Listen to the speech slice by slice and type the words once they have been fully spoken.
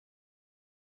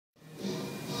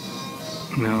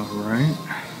Alright,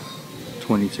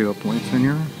 22 uplights in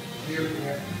here.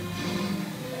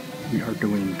 We are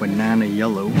doing banana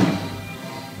yellow.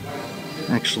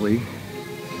 Actually,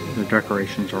 the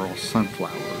decorations are all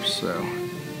sunflowers, so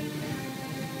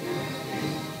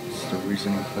that's the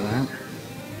reasoning for that.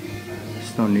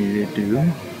 Still need to do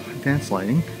advanced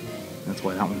lighting. That's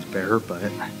why that one's bare, but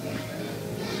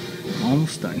I'm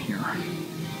almost done here.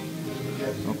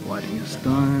 Uplighting is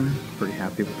done. Pretty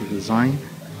happy with the design.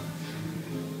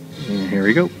 And here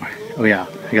we go. Oh yeah,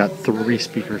 I got 3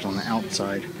 speakers on the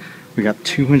outside. We got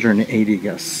 280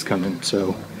 guests coming,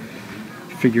 so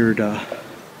figured,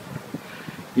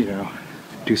 you know,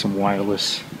 do some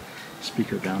wireless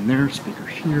speaker down there, speaker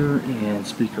here, and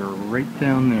speaker right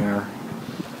down there.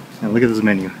 And look at this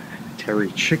menu.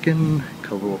 Terry chicken,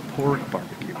 Kahlua pork,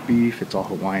 barbecue beef. It's all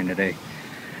Hawaiian today.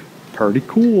 Pretty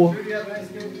cool.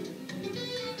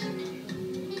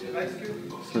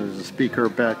 So there's a speaker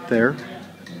back there.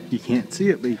 You can't see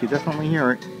it, but you can definitely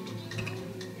hear it.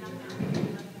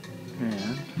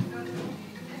 And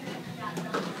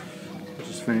I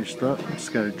just finished up.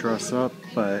 Just got to dress up,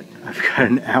 but I've got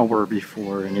an hour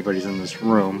before anybody's in this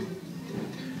room.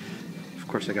 Of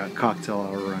course, I got cocktail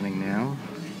hour running now,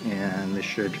 and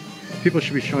people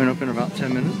should be showing up in about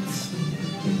 10 minutes.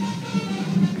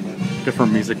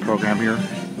 Different music program here.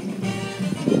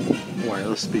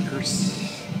 Wireless speakers.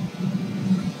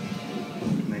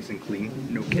 Nice and clean.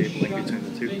 No cabling between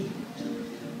the 2.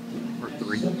 Or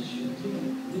 3.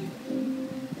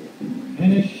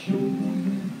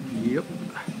 Yep.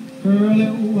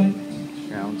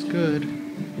 Sounds good.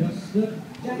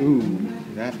 Ooh,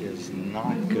 that is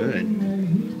not good.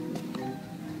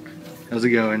 How's it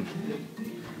going?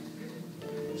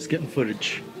 Just getting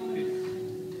footage.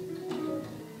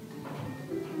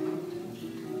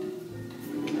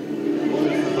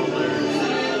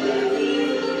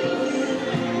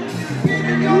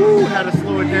 Ooh, had to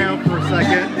slow it down for a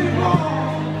second.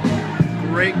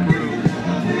 Great groom.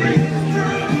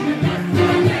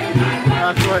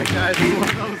 That's right, guys.